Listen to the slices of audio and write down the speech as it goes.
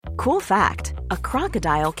Cool fact, a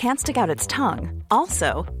crocodile can't stick out its tongue.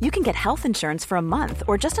 Also, you can get health insurance for a month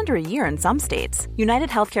or just under a year in some states. United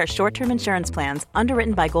Healthcare short-term insurance plans,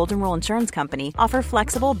 underwritten by Golden Rule Insurance Company, offer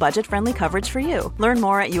flexible, budget-friendly coverage for you. Learn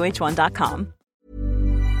more at uh1.com.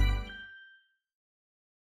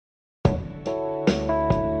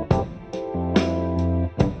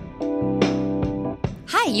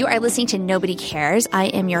 Hi, you are listening to Nobody Cares. I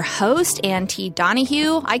am your host, Ann T.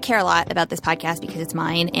 Donahue. I care a lot about this podcast because it's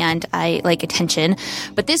mine and I like attention.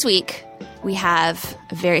 But this week, we have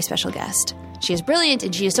a very special guest. She is brilliant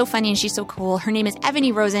and she is so funny and she's so cool. Her name is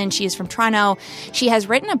Evany Rosen. She is from Toronto. She has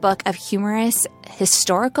written a book of humorous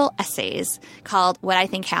historical essays called What I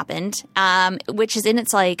Think Happened, which is in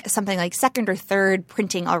its like something like second or third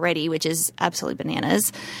printing already, which is absolutely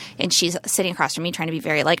bananas. And she's sitting across from me trying to be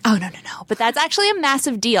very like, oh, no. But that's actually a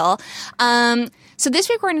massive deal. So this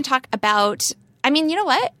week we're going to talk about, you know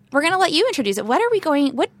what? We're going to let you introduce it.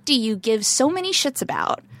 What do you give so many shits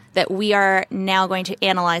about that we are now going to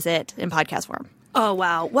analyze it in podcast form? Oh,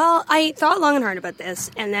 wow. Well, I thought long and hard about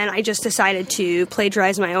this, and then I just decided to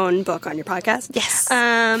plagiarize my own book on your podcast. Yes.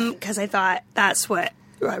 Because I thought that's what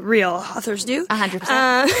real authors do.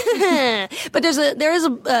 100%. But there is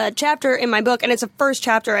a chapter in my book, and it's the first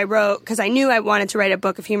chapter I wrote because I knew I wanted to write a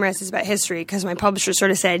book of humor essays about history because my publisher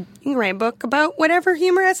sort of said, you can write a book about whatever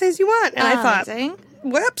humor essays you want. And I thought,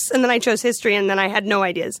 whoops, and then I chose history, and then I had no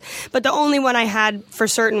ideas. But the only one I had for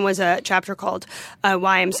certain was a chapter called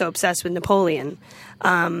Why I'm So Obsessed with Napoleon.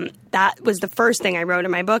 That was the first thing I wrote in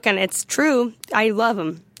my book, and it's true. I love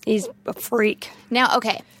him. He's a freak. Now,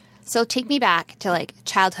 okay, so take me back to like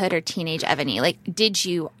childhood or teenage Evany. Like, did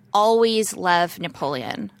you always love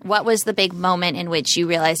Napoleon? What was the big moment in which you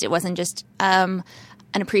realized it wasn't just an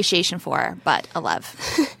appreciation for, but a love?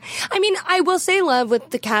 I will say love with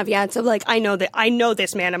the caveats of like, I know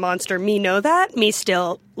this man a monster. Me know that. Me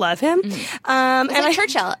still love him. Mm-hmm. It's like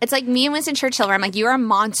Churchill. It's like me and Winston Churchill, where I'm like, you're a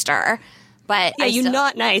monster, but you're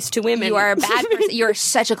not nice to women. You are a bad person. You're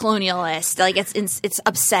such a colonialist. Like it's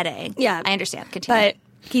upsetting. Yeah, I understand. Continue. But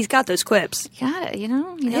he's got those quips. Yeah, he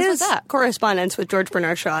knows His what's up. correspondence with George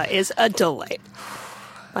Bernard Shaw is a delight.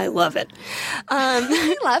 I love it.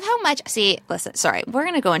 I love how much. See, listen, sorry. We're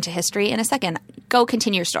going to go into history in a second. Go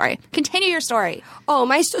continue your story. Continue your story. Oh,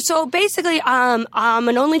 so basically, I'm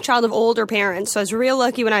an only child of older parents. So I was real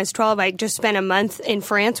lucky when I was 12. I just spent a month in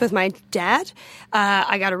France with my dad.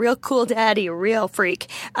 I got a real cool daddy, a real freak.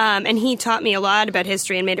 And he taught me a lot about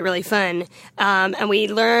history and made it really fun. And we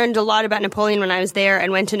learned a lot about Napoleon when I was there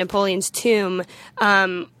and went to Napoleon's tomb.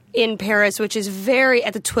 In Paris, which is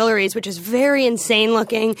at the Tuileries, which is very insane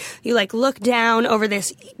looking. You like look down over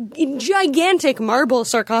this gigantic marble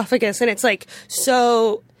sarcophagus, and it's like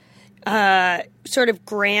so sort of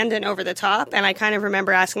grand and over the top. And I kind of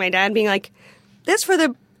remember asking my dad, being like, "This for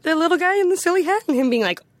the little guy in the silly hat," and him being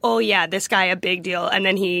like, "Oh yeah, this guy a big deal." And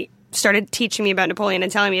then he started teaching me about Napoleon and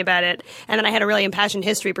telling me about it. And then I had a really impassioned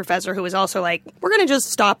history professor who was also like, we're going to just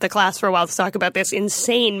stop the class for a while to talk about this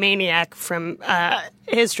insane maniac from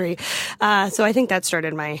history. So I think that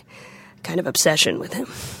started my kind of obsession with him.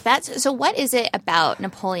 So what is it about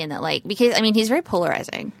Napoleon that because he's very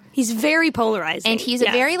polarizing. He's very polarizing. And he's a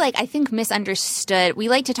very, I think, misunderstood. We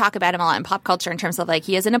like to talk about him a lot in pop culture in terms of,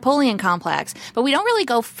 he has a Napoleon complex. But we don't really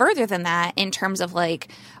go further than that in terms of,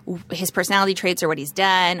 his personality traits or what he's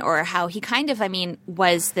done or how he kind of,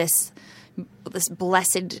 was this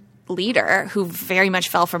blessed leader who very much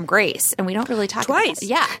fell from grace. And we don't really talk Twice.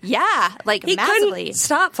 about it. Yeah. He massively. Couldn't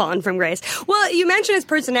stop falling from grace. Well, you mentioned his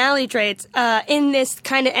personality traits in this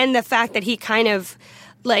kind of, and the fact that he kind of,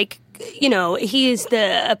 he is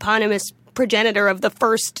the eponymous progenitor of the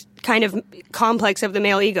first kind of complex of the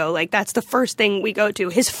male ego. That's the first thing we go to.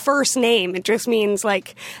 His first name, it just means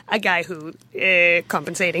a guy who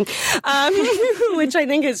compensating, which I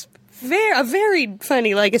think is a very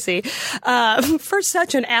funny legacy for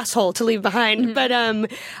such an asshole to leave behind. Mm-hmm.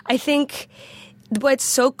 But I think what's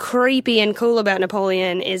so creepy and cool about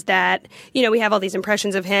Napoleon is that, we have all these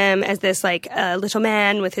impressions of him as this, little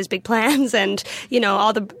man with his big plans. And,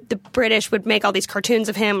 all the British would make all these cartoons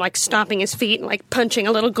of him, stomping his feet and, punching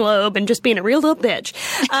a little globe and just being a real little bitch.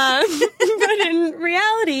 But in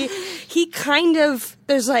reality, he kind of,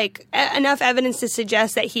 there's, enough evidence to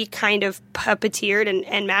suggest that he kind of puppeteered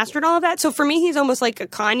and mastered all of that. So for me, he's almost like a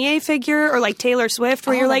Kanye figure or Taylor Swift,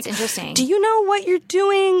 where you're interesting. Do you know what you're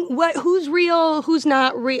doing? Who's real? Who's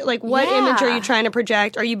not real? What image are you trying to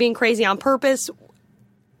project? Are you being crazy on purpose?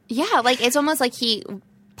 Yeah, it's almost like he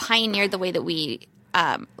pioneered the way that we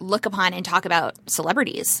look upon and talk about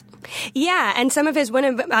celebrities. Yeah, and one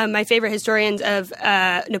of my favorite historians of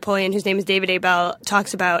Napoleon, whose name is David A. Bell,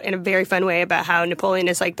 talks about in a very fun way about how Napoleon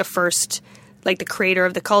is like the first, like the creator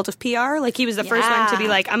of the cult of PR. Like he was the first one to be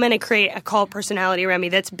like, I'm going to create a cult personality around me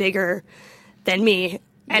that's bigger than me.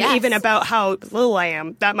 And even about how little I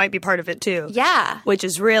am, that might be part of it too. Yeah. Which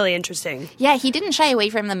is really interesting. Yeah, he didn't shy away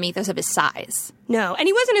from the mythos of his size. No, and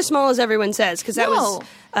he wasn't as small as everyone says, because that was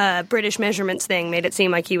British measurements thing made it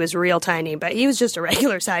seem like he was real tiny, but he was just a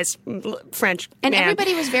regular size French and man.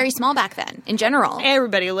 Everybody was very small back then, in general.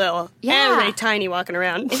 Everybody little. Yeah. Everybody tiny walking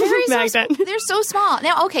around back then. They're so small.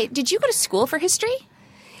 Now, okay, did you go to school for history?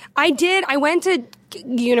 I did. I went to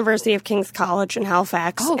University of King's College in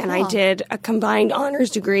Halifax, and I did a combined honors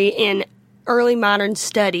degree in early modern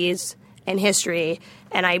studies and history,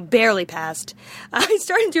 and I barely passed. I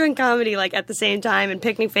started doing comedy like at the same time, and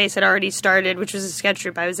Picnic Face had already started, which was a sketch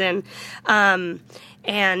troupe I was in,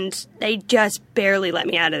 and they just barely let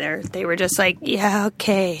me out of there. They were just like, yeah,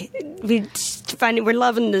 okay, we're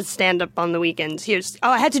loving to stand up on the weekends.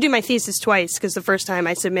 I had to do my thesis twice, because the first time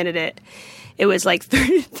I submitted it was like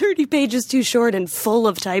 30 pages too short and full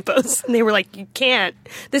of typos. And they were like, you can't.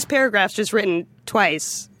 This paragraph's just written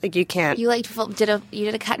twice. Like, you can't. You did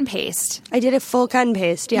a cut and paste. I did a full cut and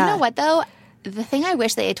paste, yeah. You know what, though? The thing I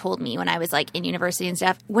wish they had told me when I was, like, in university and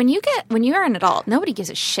stuff, when you're an adult, nobody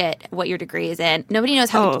gives a shit what your degree is in. Nobody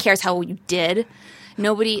cares how you did.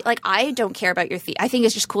 Nobody, like, I don't care about your I think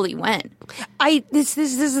it's just cool that you went. This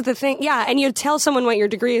is the thing. Yeah, and you tell someone what your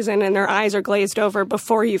degree is in, and their eyes are glazed over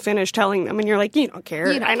before you finish telling them, and you're like, you don't care,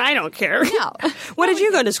 and I don't care. No. What did you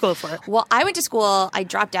go to school for? Well, I went to school, I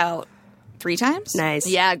dropped out 3 times. Nice.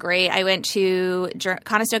 Yeah, great. I went to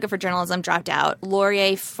Conestoga for journalism, dropped out.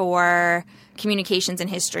 Laurier for communications and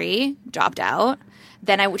history, dropped out.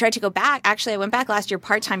 Then I tried to go back. Actually, I went back last year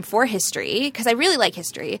part-time for history because I really like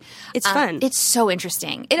history. It's fun. It's so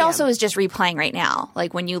interesting. It also is just replaying right now.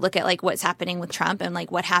 Like when you look at like what's happening with Trump and like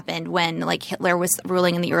what happened when like Hitler was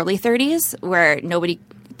ruling in the early 30s where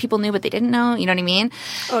people knew what they didn't know. You know what I mean?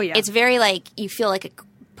 Oh, yeah. It's very like you feel like a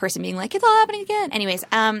person being like, it's all happening again. Anyways,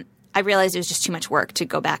 I realized it was just too much work to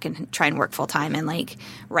go back and try and work full time and like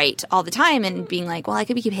write all the time and being like, well, I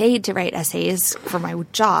could be paid to write essays for my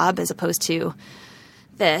job as opposed to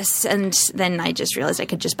this. And then I just realized I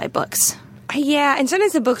could just buy books. Yeah, and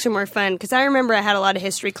sometimes the books are more fun because I remember I had a lot of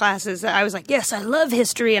history classes that I was like, yes, I love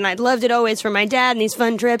history, and I loved it always from my dad and these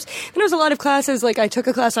fun trips. And there was a lot of classes, like I took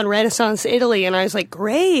a class on Renaissance Italy, and I was like,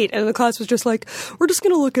 great. And the class was just like, we're just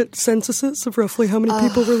going to look at censuses of roughly how many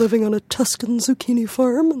people were living on a Tuscan zucchini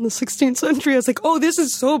farm in the 16th century. I was like, oh, this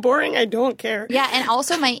is so boring. I don't care. Yeah, and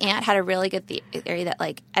also my aunt had a really good theory that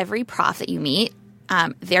like every prof that you meet,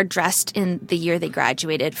 they're dressed in the year they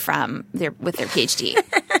graduated from with their PhD.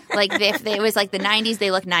 Like if it was like the 90s,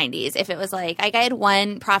 they look 90s. If it was like I had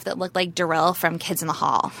one prof that looked like Darrell from Kids in the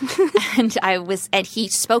Hall, and he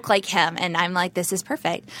spoke like him, and I'm like, this is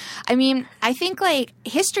perfect. I mean, I think like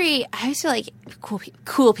history. I always feel like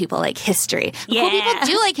cool people like history. Yeah. Cool people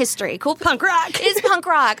do like history. Cool punk rock. It's punk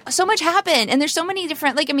rock. So much happened, and there's so many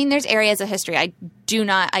different. Like I mean, there's areas of history I do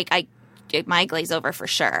not. I my glaze over for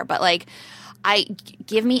sure, but like.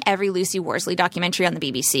 Give me every Lucy Worsley documentary on the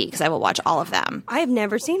BBC because I will watch all of them. I have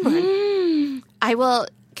never seen one. I will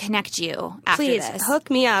connect you after Please, this.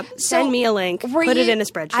 hook me up. Send me a link. Put it in a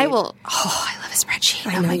spreadsheet. I will. Oh, I love a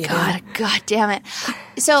spreadsheet. Oh my God. Do. God damn it.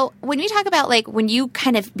 So when we talk about like when you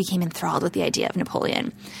kind of became enthralled with the idea of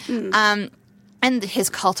Napoleon, and his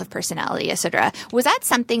cult of personality, etc. Was that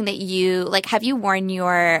something that you, like, have you worn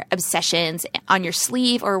your obsessions on your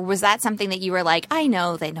sleeve, or was that something that you were like, I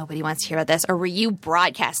know that nobody wants to hear about this, or were you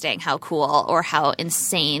broadcasting how cool or how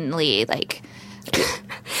insanely, like,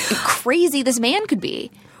 crazy this man could be?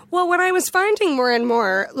 Well, what I was finding more and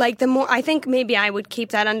more, like the more, I think maybe I would keep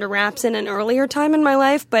that under wraps in an earlier time in my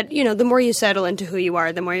life, but you know, the more you settle into who you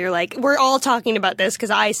are, the more you're like, we're all talking about this because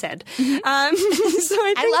I said. So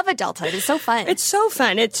I love adulthood. It's so fun. It's so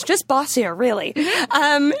fun. It's just bossier, really.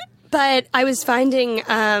 But I was finding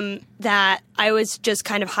that I was just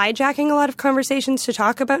kind of hijacking a lot of conversations to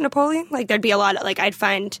talk about Napoleon. Like there'd be a lot of, like I'd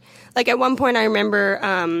find, like at one point I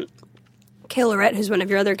remember Kay Lorette, who's one of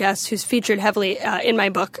your other guests, who's featured heavily in my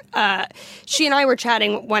book, she and I were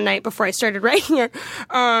chatting one night before I started writing it,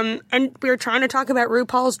 and we were trying to talk about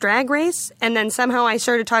RuPaul's Drag Race, and then somehow I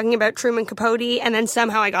started talking about Truman Capote, and then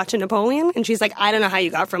somehow I got to Napoleon, and she's like, I don't know how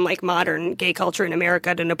you got from, like, modern gay culture in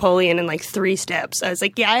America to Napoleon in, like, 3 steps. I was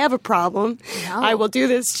like, yeah, I have a problem. No. I will do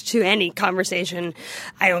this to any conversation.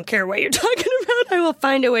 I don't care what you're talking about. I will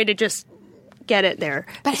find a way to just get it there.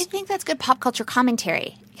 But I think that's good pop culture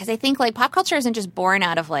commentary. because I think like pop culture isn't just born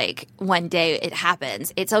out of like one day it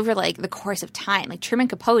happens. It's over like the course of time. Like Truman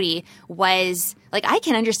Capote was like, I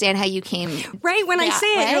can understand how you came. Right. When I say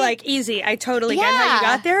it, you're like, easy. I totally get how you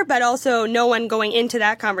got there. But also no one going into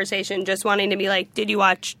that conversation just wanting to be like, did you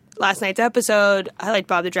watch last night's episode? I liked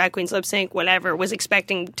Bob the Drag Queen's lip sync, whatever. Was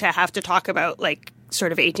expecting to have to talk about like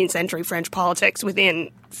sort of 18th century French politics within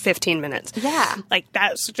 15 minutes. Yeah. Like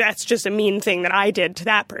that's just a mean thing that I did to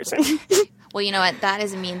that person. Well, you know what? That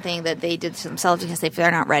is a mean thing that they did to themselves, because if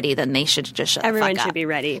they're not ready, then they should just shut the fuck up. Everyone should be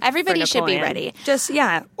ready. Everybody should be ready. Just,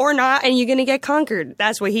 or not, and you're going to get conquered.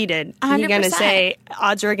 That's what he did. 100%. He's going to say,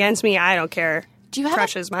 odds are against me, I don't care. Do you have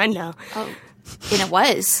Crushes mine now. Oh, and it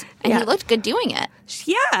was. And he looked good doing it.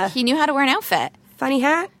 Yeah. He knew how to wear an outfit. Funny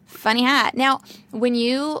hat. Funny hat. Now, when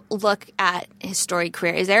you look at his storied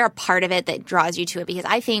career, is there a part of it that draws you to it? Because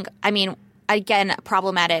I think, again,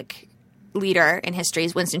 problematic leader in history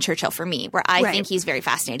is Winston Churchill for me, where I think he's very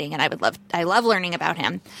fascinating, and I love learning about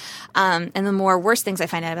him. And the more worse things I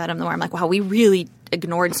find out about him, the more I'm like, wow, we really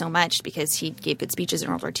ignored so much because he gave good speeches in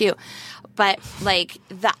World War II. But like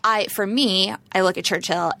for me, I look at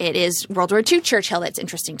Churchill. It is World War II Churchill that's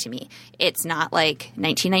interesting to me. It's not like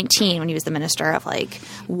 1919 when he was the minister of like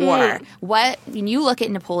war. When you look at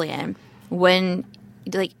Napoleon, when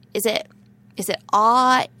like is it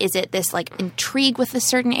awe? Is it this like intrigue with a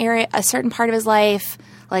certain area, a certain part of his life?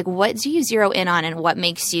 Like, what do you zero in on, and what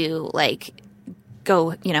makes you like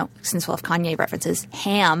go? Since we'll have Kanye references,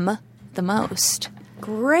 ham the most?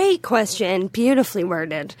 Great question, beautifully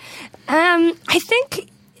worded. I think,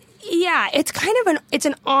 it's kind of it's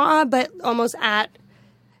an awe, but almost at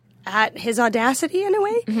his audacity in a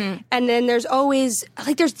way. Mm-hmm. And then there's always,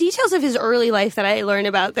 like, there's details of his early life that I learn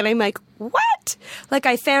about that I'm like, what? Like,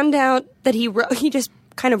 I found out that he just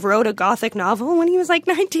kind of wrote a Gothic novel when he was like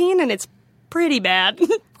 19, and it's pretty bad.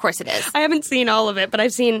 Of course it is. I haven't seen all of it, but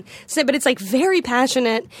I've seen, but it's like very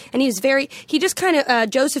passionate, and he just kind of,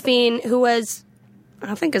 Josephine, who was,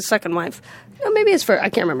 I think his second wife, maybe his first, I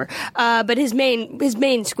can't remember, but his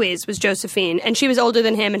main squeeze was Josephine, and she was older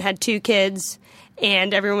than him and had 2 kids.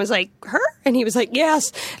 And everyone was like, her? And he was like,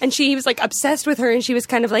 yes. And he was like obsessed with her, and she was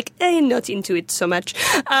kind of like, I'm not into it so much.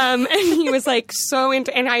 And he was like so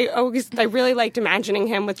into, and I really liked imagining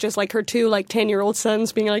him with just like her 2 like 10-year-old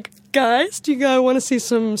sons being like, guys, do you guys want to see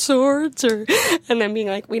some swords? And then being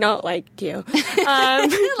like, we don't like you.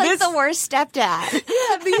 Like the worst stepdad.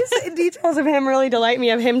 Yeah, these details of him really delight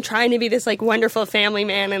me, of him trying to be this like wonderful family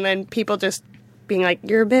man, and then people just being like,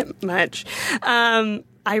 you're a bit much.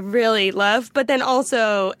 I really love, but then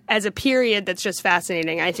also as a period that's just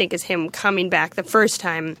fascinating, I think, is him coming back the first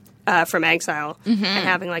time from exile and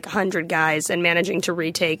having like 100 guys and managing to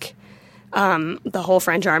retake the whole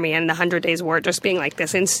French army, and the 100 Days War just being like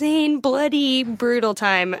this insane, bloody, brutal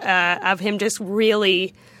time of him just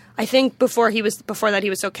really. I think before that he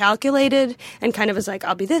was so calculated and kind of was like,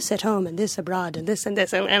 I'll be this at home and this abroad and this and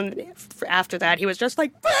this. And after that, he was just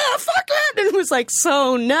like, fuck it! And it was like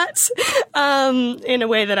so nuts in a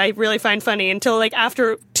way that I really find funny, until like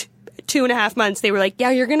after 2.5 months, they were like,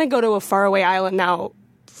 yeah, you're going to go to a faraway island now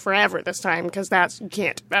forever this time, because you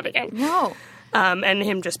can't do that again. No. And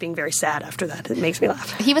him just being very sad after that. It makes me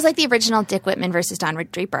laugh. He was like the original Dick Whitman versus Don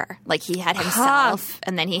Draper. Like, he had himself,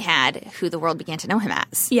 and then he had who the world began to know him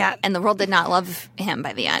as. Yeah. And the world did not love him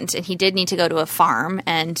by the end. And he did need to go to a farm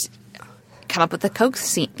and come up with the Coke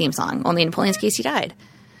theme song. Only in Napoleon's case, he died.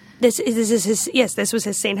 This was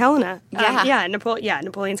his St. Helena. Yeah.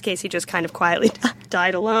 Napoleon's case, he just kind of quietly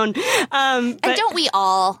died alone. And don't we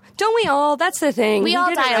all? Don't we all? That's the thing. We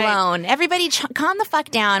all die alone. Everybody calm the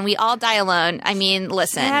fuck down. We all die alone. I mean,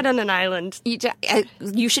 listen. Sad on an island.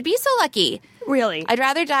 You should be so lucky. Really? I'd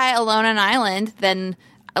rather die alone on an island than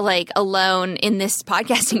like alone in this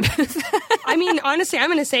podcasting booth. I mean, honestly, I'm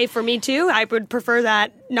going to say for me too, I would prefer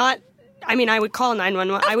that not. I mean, I would call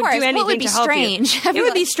 911. I would do anything to help you. It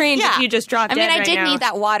would be strange if you just dropped dead I did need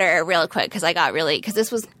that water real quick because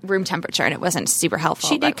this was room temperature and it wasn't super helpful.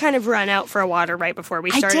 She did kind of run out for a water right before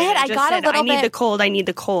we started. I did. I got a little bit. I need the cold. I need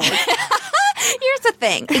the cold. Here's the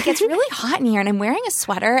thing. It gets really hot in here, and I'm wearing a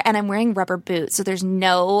sweater and I'm wearing rubber boots, so there's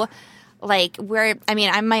no...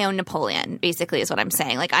 I'm my own Napoleon, basically, is what I'm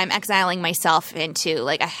saying. Like, I'm exiling myself into,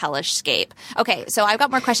 like, a hellish scape. Okay, so I've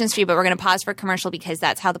got more questions for you, but we're going to pause for a commercial because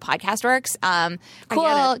that's how the podcast works.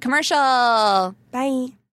 Cool. Commercial. Bye.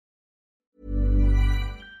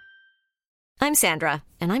 I'm Sandra,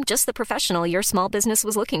 and I'm just the professional your small business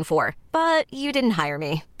was looking for. But you didn't hire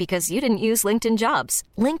me because you didn't use LinkedIn Jobs.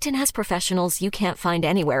 LinkedIn has professionals you can't find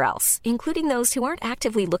anywhere else, including those who aren't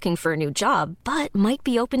actively looking for a new job, but might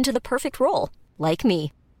be open to the perfect role, like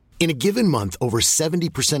me. In a given month, over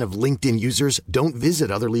 70% of LinkedIn users don't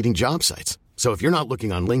visit other leading job sites. So if you're not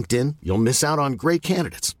looking on LinkedIn, you'll miss out on great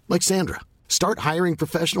candidates like Sandra. Start hiring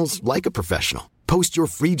professionals like a professional. Post your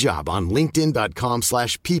free job on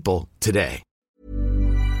linkedin.com/people today.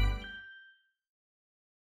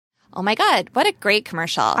 Oh my God, what a great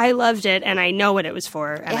commercial. I loved it, and I know what it was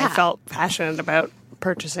for, and Yeah. I felt passionate about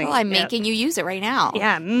purchasing Well, I'm it. making you use it right now.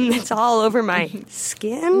 Yeah, it's all over my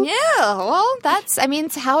skin. Yeah, well,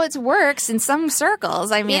 it's how it works in some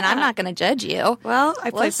circles. I mean, Yeah. I'm not going to judge you. Well, I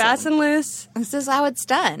play Listen. fast and loose. This is how it's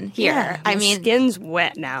done here. Yeah, I my mean, skin's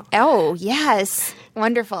wet now. oh, yes.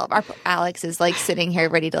 Wonderful. Our Alex is like sitting here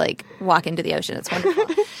ready to like walk into the ocean. It's wonderful.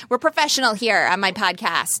 We're professional here on my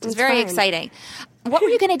podcast. It's very fine. exciting. What were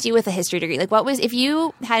you going to do with a history degree? Like, what was, if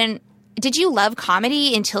you hadn't, did you love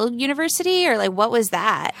comedy until university, or like what was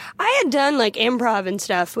that? I had done like improv and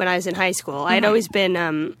stuff when I was in high school. I'd always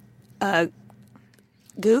been a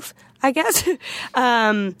goof, I guess.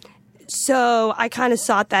 So I kind of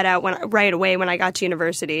sought that out right away when I got to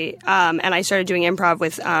university, and I started doing improv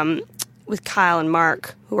with Kyle and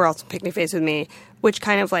Mark, who were also Picnic Face with me, which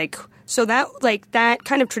kind of like so that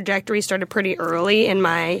kind of trajectory started pretty early in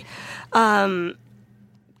my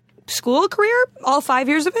school career, all 5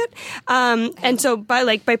 years of it. And so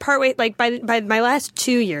by partway, by my last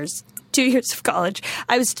 2 years of college,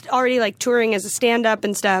 I was already like touring as a stand-up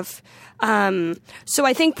and stuff. So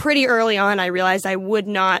I think pretty early on, I realized I would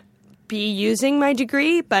not be using my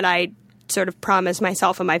degree, but I sort of promised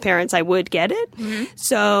myself and my parents I would get it. Mm-hmm.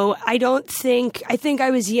 So I think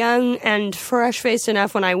I was young and fresh-faced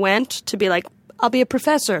enough when I went to be like, I'll be a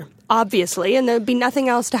professor, obviously, and there'd be nothing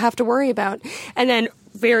else to have to worry about. And then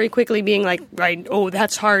very quickly being like, right, oh,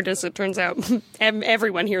 that's hard, as it turns out.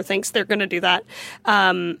 Everyone here thinks they're going to do that.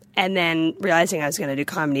 And then realizing I was going to do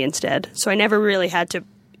comedy instead. So I've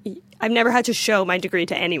never had to show my degree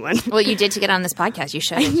to anyone. Well, you did to get on this podcast. You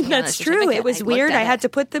showed it to me on the That's true. It was certificate. weird. I looked at had it. to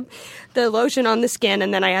put the lotion on the skin,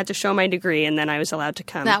 and then I had to show my degree, and then I was allowed to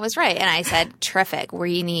come. That was right. And I said, terrific. I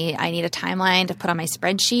need a timeline to put on my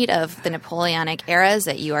spreadsheet of the Napoleonic eras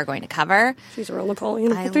that you are going to cover. She's a real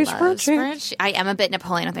Napoleon. I with these love spreadsheets. I am a bit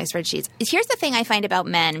Napoleon with my spreadsheets. Here's the thing I find about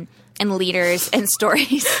men and leaders and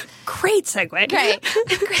stories. Great segue. Great.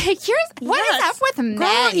 What is up with men?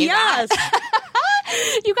 Girl, you yes.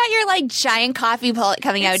 You got your like giant coffee pullet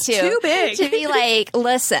coming out too. too big. To be like,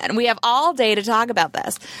 listen, we have all day to talk about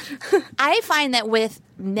this. I find that with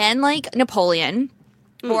men like Napoleon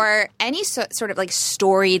or any sort of like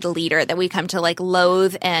storied leader that we come to like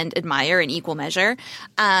loathe and admire in equal measure,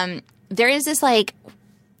 there is this like,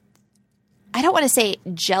 I don't want to say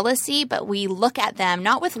jealousy, but we look at them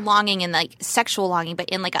not with longing and like sexual longing, but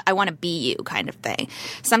in like a, I want to be you kind of thing.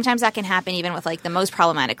 Sometimes that can happen even with like the most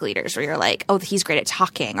problematic leaders where you're like, oh, he's great at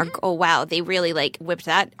talking, or oh, wow, they really like whipped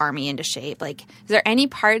that army into shape. Like, is there any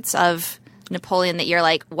parts of Napoleon that you're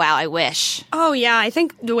like, wow, I wish? Oh, yeah. I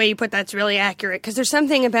think the way you put that's really accurate, because there's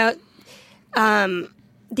something about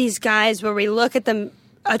these guys where we look at them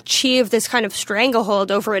achieve this kind of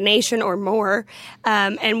stranglehold over a nation or more,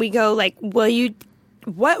 and we go like, what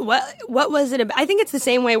was it about? I think it's the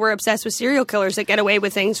same way we're obsessed with serial killers that get away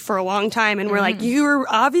with things for a long time, and we're like, you're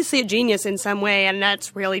obviously a genius in some way, and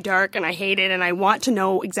that's really dark, and I hate it, and I want to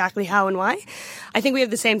know exactly how and why. I think we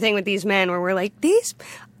have the same thing with these men where we're like, these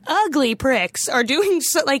ugly pricks are doing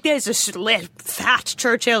so, like there's a fat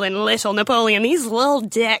Churchill and little Napoleon. These little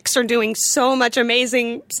dicks are doing so much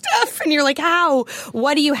amazing stuff, and you're like, how?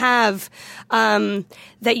 What do you have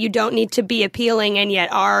that you don't need to be appealing and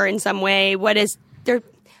yet are in some way? What is there?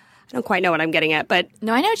 I don't quite know what I'm getting at, but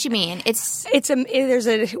No, I know what you mean. there's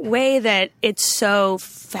a way that it's so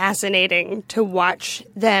fascinating to watch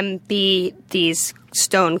them be these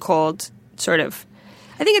stone cold sort of.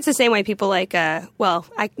 I think it's the same way people like,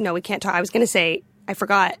 we can't talk. I was going to say, I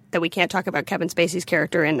forgot that we can't talk about Kevin Spacey's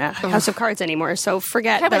character in House of Cards anymore. So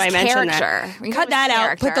forget that I mentioned that. Cut that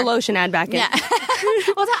out. Put the lotion ad back in. Yeah.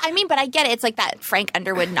 Well, but I get it. It's like that Frank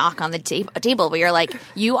Underwood knock on the table where you're like,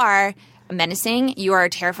 you are menacing, you are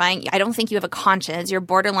terrifying. I don't think you have a conscience. You're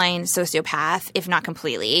borderline sociopath, if not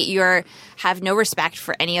completely. You have no respect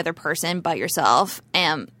for any other person but yourself.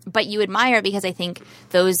 But you admire because I think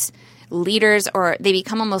those leaders, or they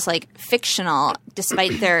become almost like fictional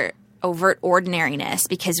despite their overt ordinariness,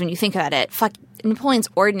 because when you think about it, Napoleon's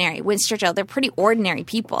ordinary, Winston Churchill, they're pretty ordinary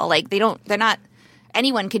people. Like they're not,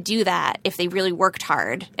 anyone could do that if they really worked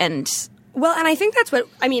hard. And I think that's what,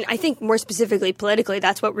 I think more specifically politically,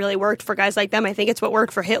 that's what really worked for guys like them. I think it's what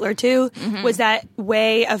worked for Hitler too, was that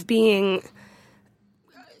way of being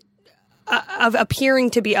of appearing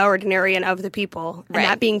to be ordinary and of the people, and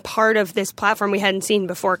that being part of this platform we hadn't seen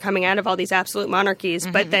before, coming out of all these absolute monarchies,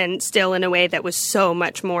 but then still in a way that was so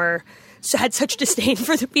much more. So had such disdain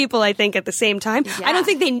for the people, I think, at the same time. Yeah. I don't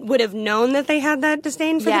think they would have known that they had that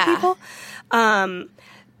disdain for the people.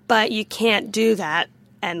 But you can't do that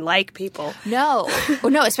and like people. No.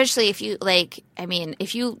 Well, no, especially if you, like, I mean,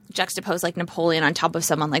 if you juxtapose, like, Napoleon on top of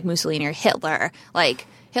someone like Mussolini or Hitler, like,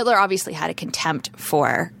 Hitler obviously had a contempt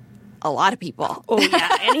for a lot of people. Oh,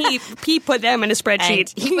 yeah. And he put them in a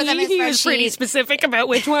spreadsheet. He put them in a spreadsheet. He was pretty specific about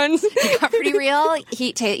which ones. He got pretty real.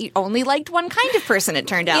 He only liked one kind of person, it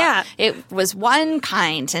turned out. Yeah. It was one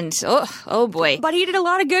kind, and oh boy. But he did a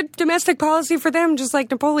lot of good domestic policy for them, just like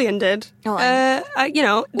Napoleon did.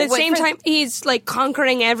 Same time, he's, like,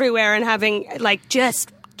 conquering everywhere and having, like,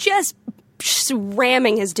 just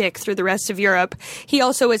ramming his dick through the rest of Europe. He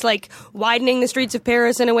also is, like, widening the streets of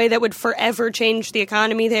Paris in a way that would forever change the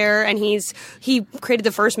economy there, and he created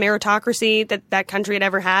the first meritocracy that country had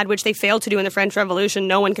ever had, which they failed to do in the French Revolution.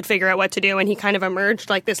 No one could figure out what to do, and he kind of emerged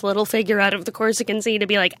like this little figure out of the Corsican Sea to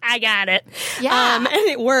be like, I got it. Yeah. And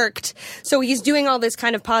it worked. So he's doing all this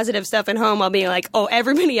kind of positive stuff at home while being like, oh,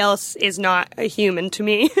 everybody else is not a human to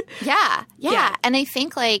me. Yeah. And I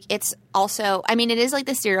think, like, it's also, I mean, it is like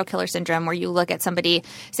the serial killer syndrome where you look at somebody,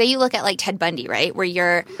 say you look at, like, Ted Bundy, right? Where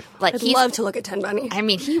you're like, I'd love to look at Ted Bundy. I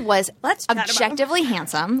mean, he was objectively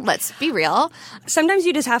handsome. Let's be real. Sometimes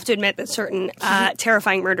you just have to admit that certain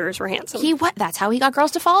terrifying murderers were handsome. That's how he got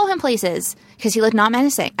girls to follow him places, because he looked not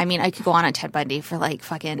menacing. I mean, I could go on Ted Bundy for, like,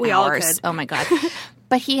 fucking hours. All could. Oh my God.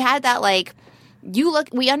 But he had that, like,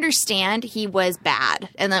 we understand he was bad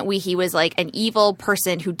and that he was, like, an evil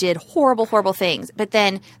person who did horrible, horrible things. But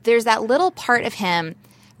then there's that little part of him,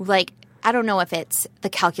 like, I don't know if it's the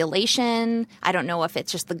calculation. I don't know if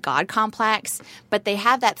it's just the God complex. But they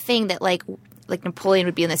have that thing that, like Napoleon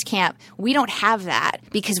would be in this camp. We don't have that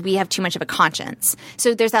because we have too much of a conscience.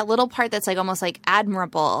 So there's that little part that's, like, almost, like,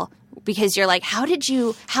 admirable, because you're like, how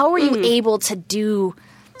were you able to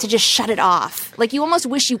just shut it off? Like, you almost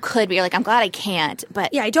wish you could, but you're like, I'm glad I can't.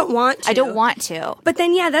 But yeah, I don't want to. But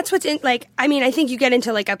then, yeah, that's what's in, like, I mean, I think you get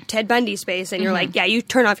into, like, a Ted Bundy space and you're like, yeah, you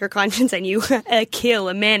turn off your conscience and you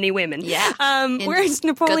kill many women. Yeah. Whereas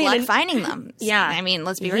Napoleon... Good luck finding them. Yeah. I mean,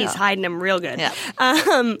 let's be real. He's hiding them real good. Yeah.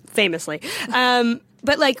 Famously.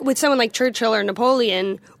 But, like, with someone like Churchill or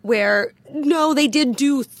Napoleon, where, no, they did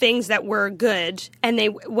do things that were good, and they...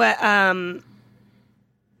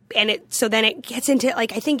 so then it gets into,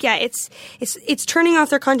 like, I think, yeah, it's turning off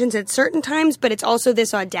their conscience at certain times, but it's also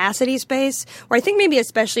this audacity space where I think maybe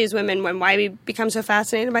especially as women, why we become so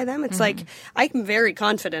fascinated by them, it's like, I'm very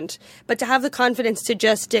confident, but to have the confidence to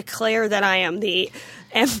just declare that I am the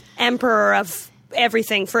emperor of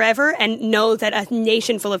everything forever and know that a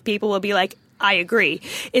nation full of people will be like, I agree,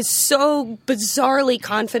 is so bizarrely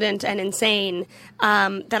confident and insane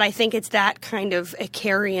that I think it's that kind of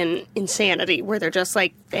Icarian insanity where they're just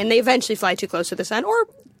like, and they eventually fly too close to the sun or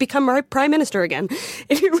become prime minister again.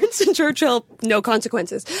 If you're Winston Churchill, no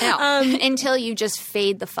consequences. No, until you just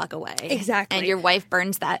fade the fuck away. Exactly. And your wife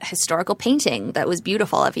burns that historical painting that was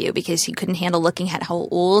beautiful of you because he couldn't handle looking at how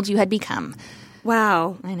old you had become.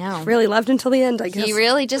 Wow. I know. Really loved until the end, I guess. He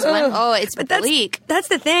really just went, it's bleak. That's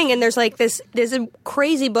the thing. And there's, like, there's a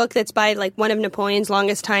crazy book that's by, like, one of Napoleon's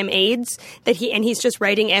longest time aides he's just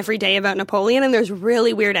writing every day about Napoleon, and there's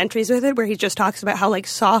really weird entries with it where he just talks about how, like,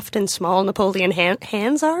 soft and small Napoleon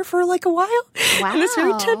hands are for, like, a while. Wow. In this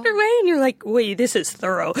very tender way. And you're like, wait, this is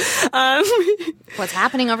thorough. What's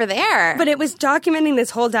happening over there? But it was documenting this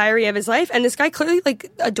whole diary of his life, and this guy clearly, like,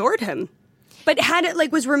 adored him. But had it,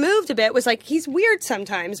 like, was removed a bit, was like, he's weird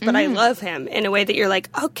sometimes, but I love him in a way that you're like,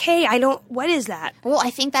 okay, what is that? Well,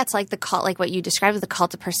 I think that's, like, the cult, like what you described as the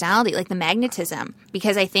cult of personality, like the magnetism.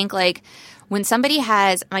 Because I think, like, when somebody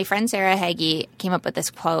has, my friend Sarah Hagee came up with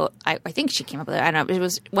this quote, I think she came up with it, I don't know, it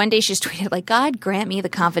was, one day she just tweeted, like, God grant me the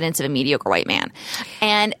confidence of a mediocre white man.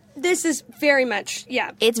 And this is very much,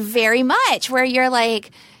 yeah. It's very much where you're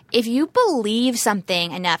like, if you believe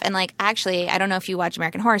something enough, and, like, actually, I don't know if you watch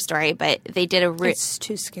American Horror Story, but they did it's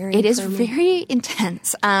too scary. It is very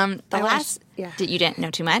intense. You didn't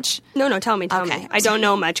know too much? No, tell me. I don't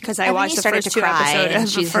know much because I watched the first 2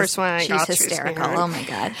 episodes. The first one, she's hysterical. Oh my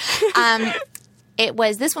God.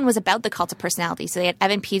 This one was about the cult of personality. So they had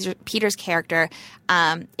Evan Peters' character.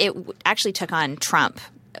 It actually took on Trump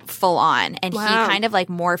full on, and he kind of, like,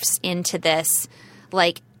 morphs into this,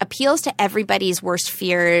 like, appeals to everybody's worst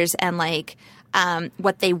fears and, like,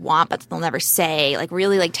 what they want, but they'll never say, like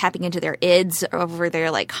really like tapping into their ids over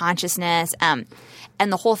their like consciousness.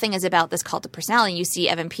 And the whole thing is about this cult of personality. You see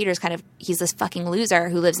Evan Peters he's this fucking loser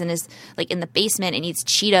who lives in his like in the basement and eats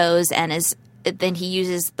Cheetos and then he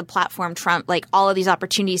uses the platform Trump, like all of these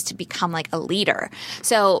opportunities to become like a leader.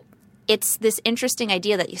 So it's this interesting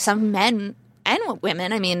idea that some men and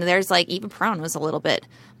women, I mean, there's like Eva Peron was a little bit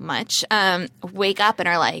much, wake up and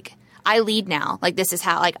are like, I lead now. Like this is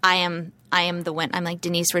how, like I am the win. I'm like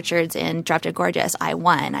Denise Richards in Drop Dead Gorgeous. I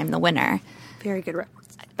won. I'm the winner. Very good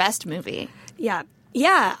reference. Best movie. Yeah.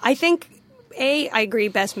 Yeah. I think A, I agree,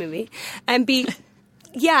 best movie. And B,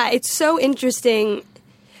 yeah, it's so interesting.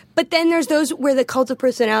 But then there's those where the cult of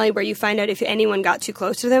personality where you find out if anyone got too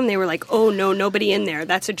close to them, they were like, oh, no, nobody in there.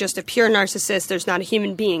 That's just a pure narcissist. There's not a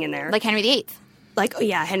human being in there. Like Henry VIII. Like, oh,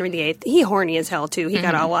 yeah, Henry VIII. He horny as hell, too. He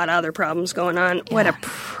got a lot of other problems going on. Yeah. What a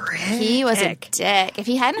prick. He was a dick. If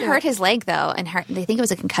he hadn't hurt his leg, though, and they think it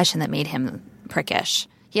was a concussion that made him prickish.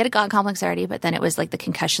 He had a God complex already, but then it was like the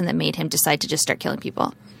concussion that made him decide to just start killing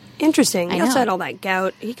people. Interesting. He also had all that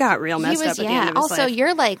gout. He got real messed up at the end of his also, life.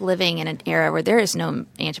 you're like living in an era where there is no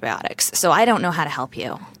antibiotics, so I don't know how to help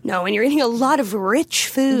you. No, and you're eating a lot of rich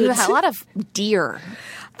foods. You have a lot of deer.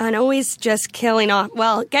 And always just killing off,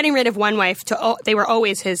 getting rid of one wife they were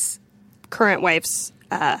always his current wife's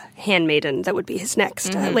handmaiden. That would be his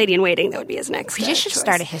next lady in waiting. That would be his next. You should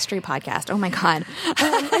start a history podcast. Oh my God.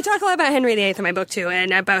 I talk a lot about Henry VIII in my book too,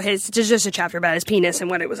 and about just a chapter about his penis and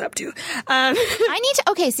what it was up to. I need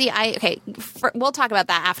to. We'll talk about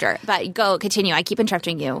that after. But continue. I keep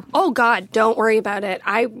interrupting you. Oh God, don't worry about it.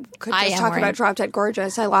 I could just talk about Drop Dead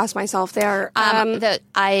Gorgeous. I lost myself there.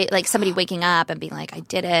 I like somebody waking up and being like, I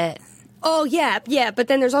did it. Oh yeah. But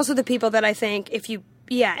then there's also the people that I think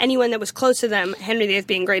anyone that was close to them, Henry VIII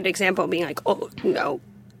being a great example, being like, oh, no,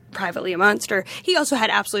 privately a monster. He also had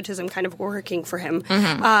absolutism kind of working for him.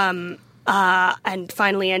 And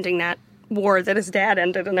finally ending that war that his dad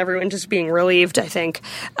ended and everyone just being relieved, I think.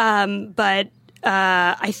 But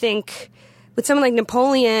I think with someone like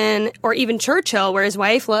Napoleon or even Churchill, where his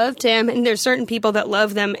wife loved him, and there's certain people that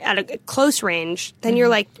love them at a close range, then you're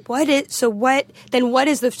like, what is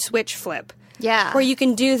the switch flip? Yeah. Where you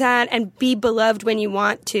can do that and be beloved when you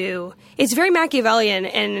want to. It's very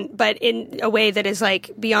Machiavellian, but in a way that is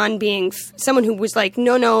like beyond being someone who was like,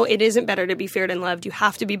 no, it isn't better to be feared and loved. You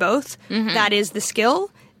have to be both. Mm-hmm. That is the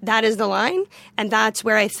skill. That is the line. And that's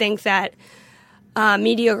where I think that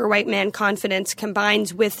mediocre white man confidence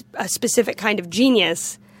combines with a specific kind of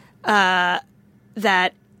genius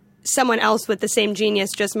that someone else with the same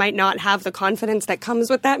genius just might not have the confidence that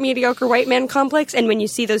comes with that mediocre white man complex. And when you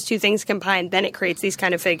see those two things combined, then it creates these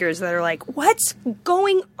kind of figures that are like, what's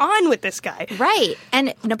going on with this guy? Right.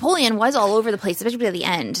 And Napoleon was all over the place, especially at the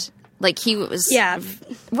end. Like he was. Yeah.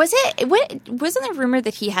 Wasn't there a rumor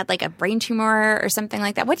that he had like a brain tumor or something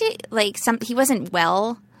like that? He wasn't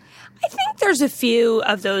well? I think there's a few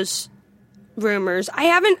of those rumors. I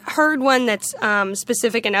haven't heard one that's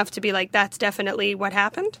specific enough to be like, that's definitely what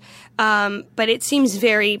happened. But it seems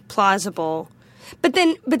very plausible. But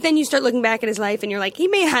then you start looking back at his life and you're like, he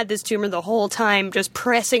may have had this tumor the whole time just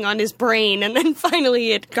pressing on his brain, and then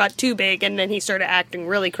finally it got too big and then he started acting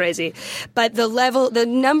really crazy. But the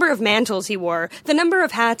number of mantles he wore, the number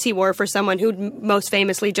of hats he wore for someone who most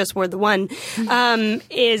famously just wore the one,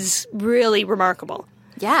 is really remarkable.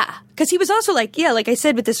 Yeah. Because he was also like I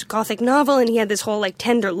said, with this gothic novel, and he had this whole like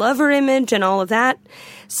tender lover image and all of that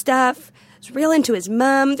stuff. He was real into his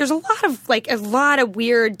mom. There's a lot of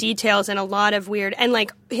weird details and a lot of weird, and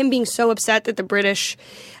like him being so upset that the British,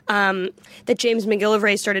 that James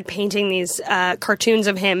McGillivray started painting these cartoons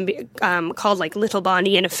of him called like Little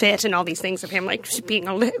Bonnie in a Fit, and all these things of him like being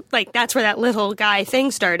that's where that little guy thing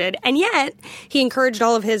started. And yet he encouraged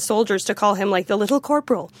all of his soldiers to call him like the Little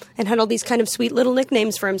Corporal, and had all these kind of sweet little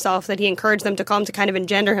nicknames for himself that he encouraged them to call him to kind of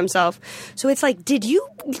engender himself. So it's like, did you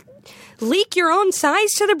leak your own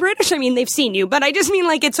size to the British? I mean, they've seen you, but I just mean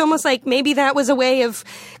like it's almost like maybe that was a way of,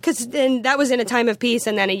 because then that was in a time of peace,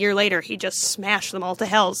 and then a year later he just smashed them all to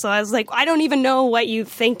hell. So I was like, I don't even know what you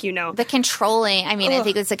think you know. The controlling, I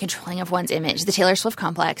think it's the controlling of one's image, the Taylor Swift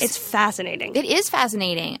complex. It's fascinating. It is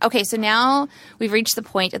fascinating. Okay, so now we've reached the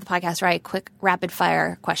point of the podcast where I quick rapid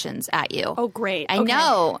fire questions at you. Oh, great. I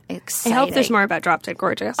know. Exciting. I hope there's more about Drop Dead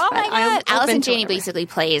Gorgeous. Oh my God. Allison Janney basically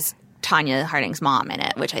plays Tanya Harding's mom in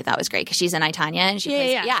it, which I thought was great because she's in I, Tanya, and she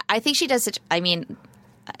plays. Yeah, I think she does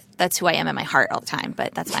that's who I am in my heart all the time,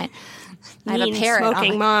 but that's fine. I have a parent,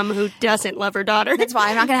 smoking mom who doesn't love her daughter. That's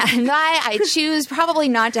why I choose probably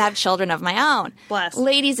not to have children of my own. Bless.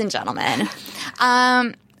 Ladies and gentlemen.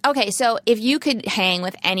 Okay, so if you could hang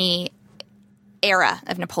with any era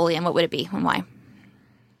of Napoleon, what would it be and why?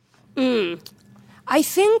 I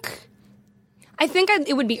think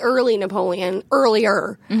it would be early Napoleon,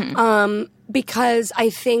 earlier, because I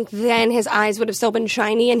think then his eyes would have still been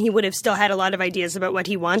shiny and he would have still had a lot of ideas about what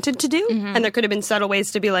he wanted to do. And there could have been subtle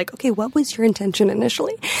ways to be like, okay, what was your intention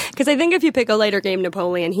initially? Because I think if you pick a later game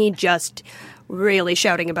Napoleon, he just really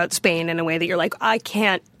shouting about Spain in a way that you're like,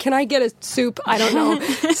 can I get a soup? I don't know.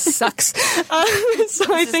 Sucks.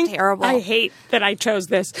 So I think terrible. I hate that I chose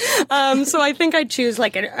this. So I think I'd choose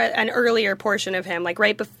like an earlier portion of him, like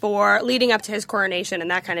right before, leading up to his coronation and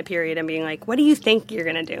that kind of period, and being like, what do you think you're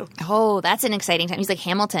going to do? Oh, that's an exciting time. He's like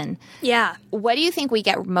Hamilton. Yeah. What do you think we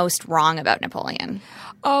get most wrong about Napoleon?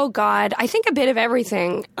 Oh, God. I think a bit of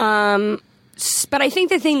everything. But I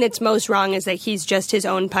think the thing that's most wrong is that he's just his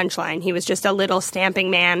own punchline. He was just a little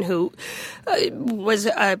stamping man who was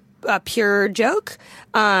a pure joke.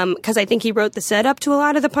 Because I think he wrote the setup to a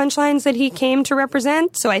lot of the punchlines that he came to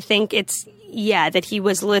represent. So I think it's, that he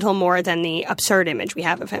was little more than the absurd image we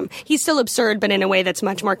have of him. He's still absurd, but in a way that's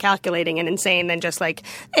much more calculating and insane than just like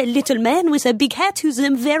a little man with a big hat who's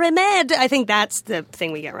very mad. I think that's the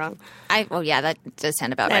thing we get wrong. That does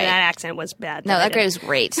sound about right. That accent was bad. No, that was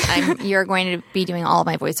great. You're going to be doing all of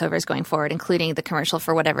my voiceovers going forward, including the commercial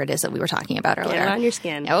for whatever it is that we were talking about earlier. Get it on your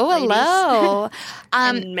skin. Oh, hello.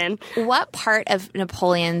 And men. What part of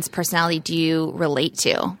Napoleon's personality do you relate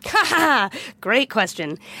to? Great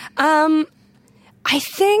question. I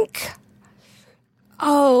think...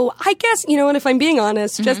 I guess, and if I'm being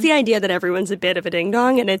honest, just the idea that everyone's a bit of a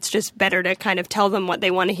ding-dong and it's just better to kind of tell them what they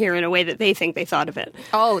want to hear in a way that they think they thought of it.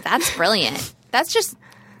 Oh, that's brilliant. That's just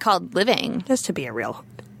called living. Just to be a real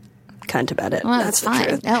cunt about it. Well, that's fine.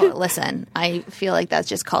 Truth. No, listen, I feel like that's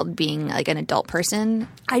just called being like an adult person.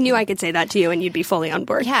 I knew I could say that to you and you'd be fully on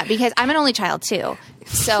board. Yeah, because I'm an only child too.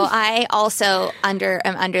 So I also am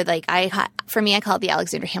under like, for me, I call it the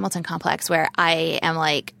Alexander Hamilton complex, where I am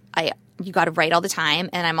like, you got to write all the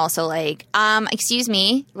time. And I'm also like, excuse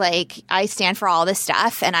me, like I stand for all this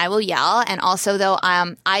stuff and I will yell. And also though,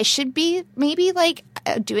 I should be maybe like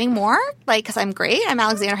doing more, like, cause I'm great. I'm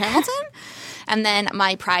Alexander Hamilton. And then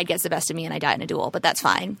my pride gets the best of me and I die in a duel, but that's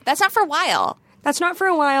fine. That's not for a while. That's not for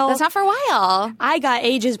a while. That's not for a while. I got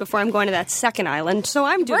ages before I'm going to that second island, so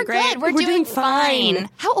I'm doing great. We're doing fine.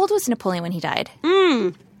 How old was Napoleon when he died?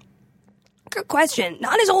 Good question.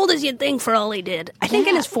 Not as old as you'd think for all he did. I think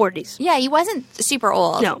in his 40s. Yeah, he wasn't super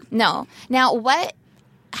old. No. Now,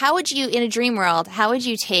 how would you, in a dream world, how would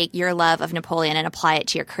you take your love of Napoleon and apply it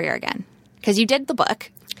to your career again? Because you did the book.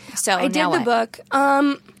 So I did the book.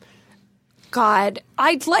 God,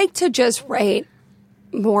 I'd like to just write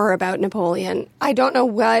more about Napoleon. I don't know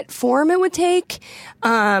what form it would take.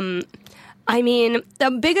 I mean,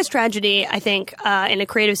 the biggest tragedy, I think, in a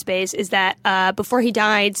creative space is that before he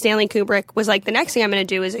died, Stanley Kubrick was like, the next thing I'm going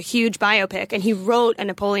to do is a huge biopic. And he wrote a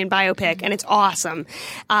Napoleon biopic, and it's awesome.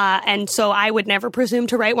 And so I would never presume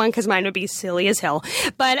to write one because mine would be silly as hell.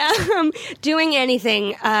 But doing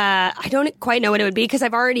anything, I don't quite know what it would be because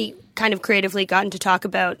I've already kind of creatively gotten to talk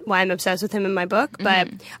about why I'm obsessed with him in my book. But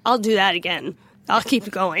I'll do that again. I'll keep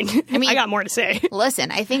going. I mean, I got more to say.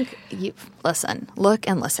 Listen, I think you listen, look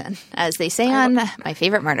and listen, as they say on My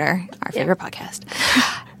Favorite Murder, our favorite podcast.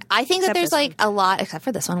 I think that there's like a lot, except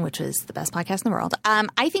for this one, which is the best podcast in the world.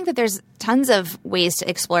 I think that there's tons of ways to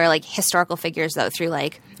explore like historical figures, though, through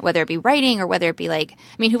like whether it be writing or whether it be like, I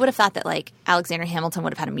mean, who would have thought that like Alexander Hamilton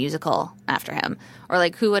would have had a musical after him? Or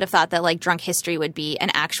like who would have thought that like Drunk History would be an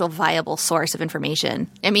actual viable source of information?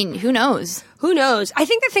 I mean, who knows? Who knows? I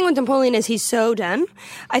think the thing with Napoleon is he's so done.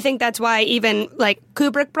 I think that's why even like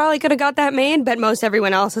Kubrick probably could have got that made, but most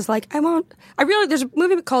everyone else is like, there's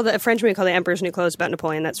a French movie called The Emperor's New Clothes about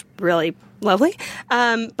Napoleon that's really lovely.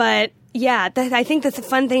 But yeah, I think that the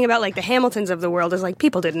fun thing about like the Hamiltons of the world is like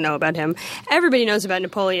people didn't know about him. Everybody knows about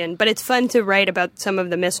Napoleon, but it's fun to write about some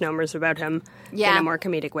of the misnomers about him in a more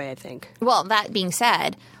comedic way, I think. Well, that being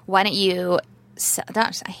said, why don't you...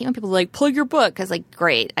 I hate when people are like, plug your book, because like,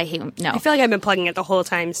 great. I hate no. I feel like I've been plugging it the whole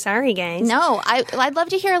time. Sorry, guys. No, I'd love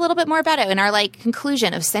to hear a little bit more about it in our like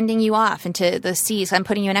conclusion of sending you off into the seas. I'm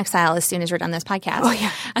putting you in exile as soon as we're done this podcast. Oh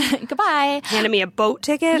yeah. Goodbye. Handing me a boat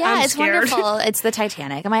ticket. Yeah, I'm it's scared. wonderful. It's the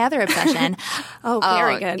Titanic, my other obsession.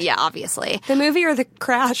 Very good. Yeah, obviously. The movie or the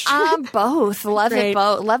crash? Both. Love it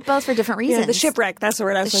both. Love both for different reasons. Yeah, the shipwreck. That's the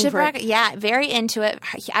word I was looking for. Shipwreck. Yeah, very into it.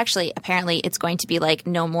 Actually, apparently, it's going to be like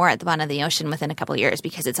no more at the bottom of the ocean within a couple of years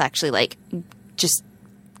because it's actually like just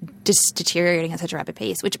deteriorating at such a rapid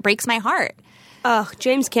pace, which breaks my heart.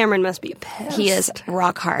 James Cameron must be pissed. He is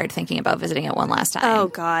rock hard thinking about visiting it one last time. Oh,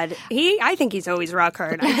 God. I think he's always rock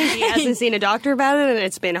hard. I think he hasn't seen a doctor about it, and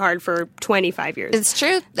it's been hard for 25 years. It's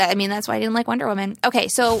true. I mean, that's why I didn't like Wonder Woman. Okay,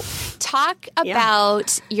 so talk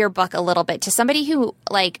about your book a little bit to somebody who,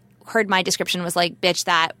 like, heard my description was like, bitch,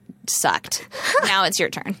 that sucked. Now it's your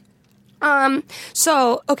turn.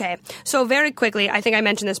 So very quickly, I think I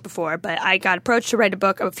mentioned this before, but I got approached to write a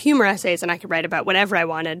book of humor essays, and I could write about whatever I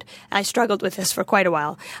wanted. I struggled with this for quite a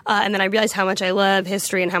while. And then I realized how much I love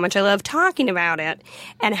history and how much I love talking about it,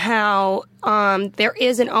 and how there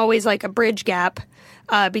isn't always like a bridge gap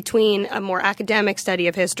between a more academic study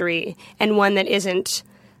of history and one that isn't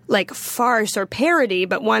like farce or parody,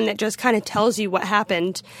 but one that just kind of tells you what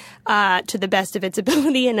happened to the best of its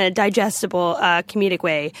ability in a digestible, comedic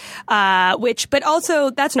way. But also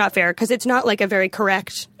that's not fair because it's not like a very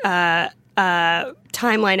correct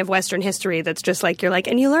timeline of Western history that's just like, you're like,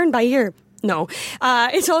 and you learn by ear. No.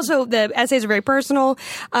 It's also, the essays are very personal,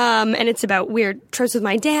 and it's about weird trips with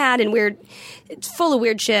my dad and it's full of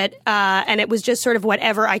weird shit, and it was just sort of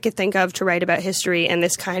whatever I could think of to write about history in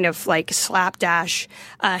this kind of like slapdash,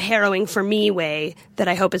 harrowing for me way that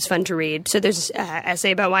I hope is fun to read. So there's an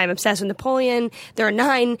essay about why I'm obsessed with Napoleon. There are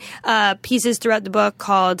 9 pieces throughout the book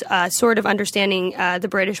called Sort of Understanding the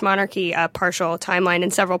British Monarchy, a partial timeline in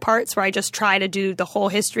several parts, where I just try to do the whole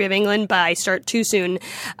history of England, but I start too soon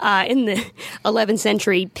in the 11th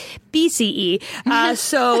century BCE,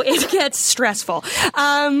 so it gets stressful.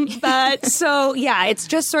 It's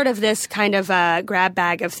just sort of this kind of grab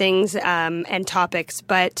bag of things and topics,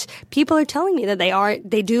 but people are telling me that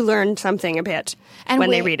they do learn something a bit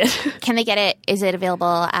when they read it. Can they get it? Is it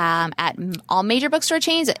available at all major bookstore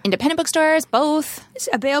chains, independent bookstores, both? It's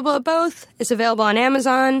available at both. It's available on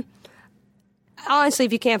Amazon. Honestly,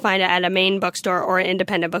 if you can't find it at a main bookstore or an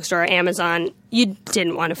independent bookstore or Amazon, you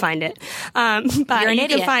didn't want to find it. But you're an idiot.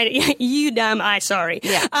 Can find it. You dumb. Sorry.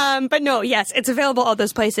 Yeah. But no, yes, it's available all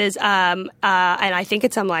those places. And I think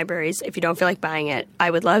it's some libraries. If you don't feel like buying it, I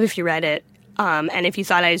would love if you read it. And if you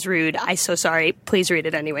thought I was rude, I'm so sorry. Please read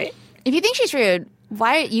it anyway. If you think she's rude,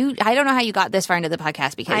 why you? I don't know how you got this far into the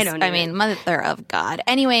podcast because I mean, mother of God.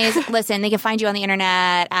 Anyways, listen, they can find you on the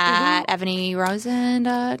internet at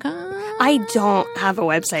EvanyRosen.com. I don't have a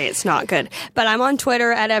website. It's not good. But I'm on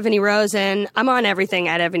Twitter at Evany Rosen. I'm on everything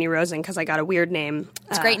at Evany Rosen because I got a weird name.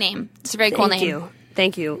 It's a great name. It's a very cool name.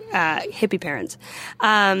 Thank you. Hippie parents.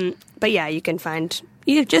 But yeah, you can find...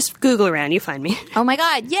 You just Google around. You find me. Oh, my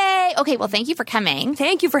God. Yay. Okay, well, thank you for coming.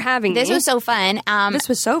 Thank you for having me. This was so fun. This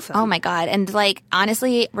was so fun. Oh, my God. And, like,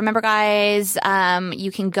 honestly, remember, guys,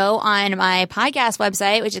 you can go on my podcast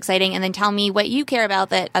website, which is exciting, and then tell me what you care about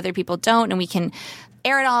that other people don't, and we can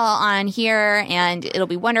air it all on here, and it'll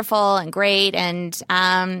be wonderful and great. And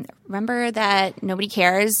remember that nobody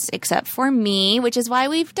cares except for me, which is why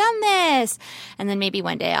we've done this. And then maybe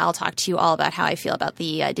one day I'll talk to you all about how I feel about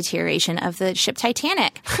the deterioration of the ship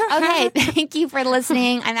Titanic. Okay, thank you for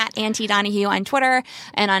listening. I'm at Auntie Donahue on Twitter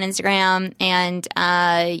and on Instagram. And,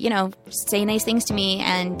 say nice things to me,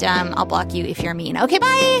 and I'll block you if you're mean. Okay,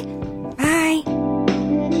 bye. Bye.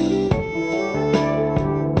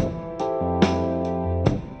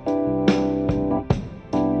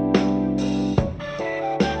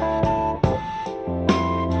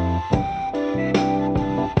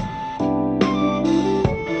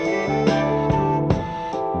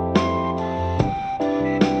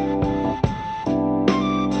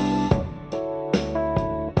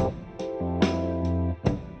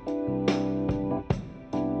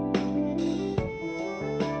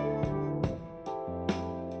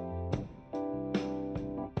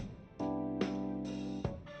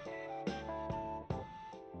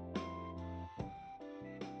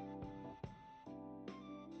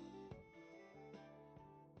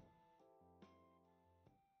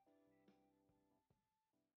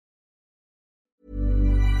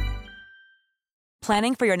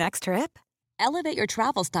 Planning for your next trip? Elevate your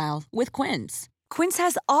travel style with Quince. Quince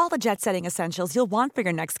has all the jet-setting essentials you'll want for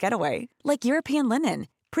your next getaway, like European linen,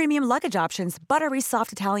 premium luggage options, buttery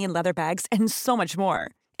soft Italian leather bags, and so much more.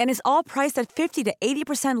 And is all priced at 50 to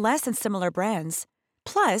 80% less than similar brands.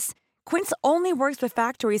 Plus, Quince only works with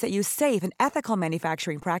factories that use safe and ethical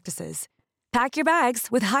manufacturing practices. Pack your bags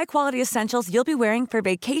with high-quality essentials you'll be wearing for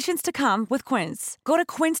vacations to come with Quince. Go to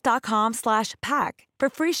quince.com/pack for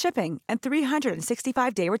free shipping and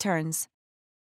 365-day returns.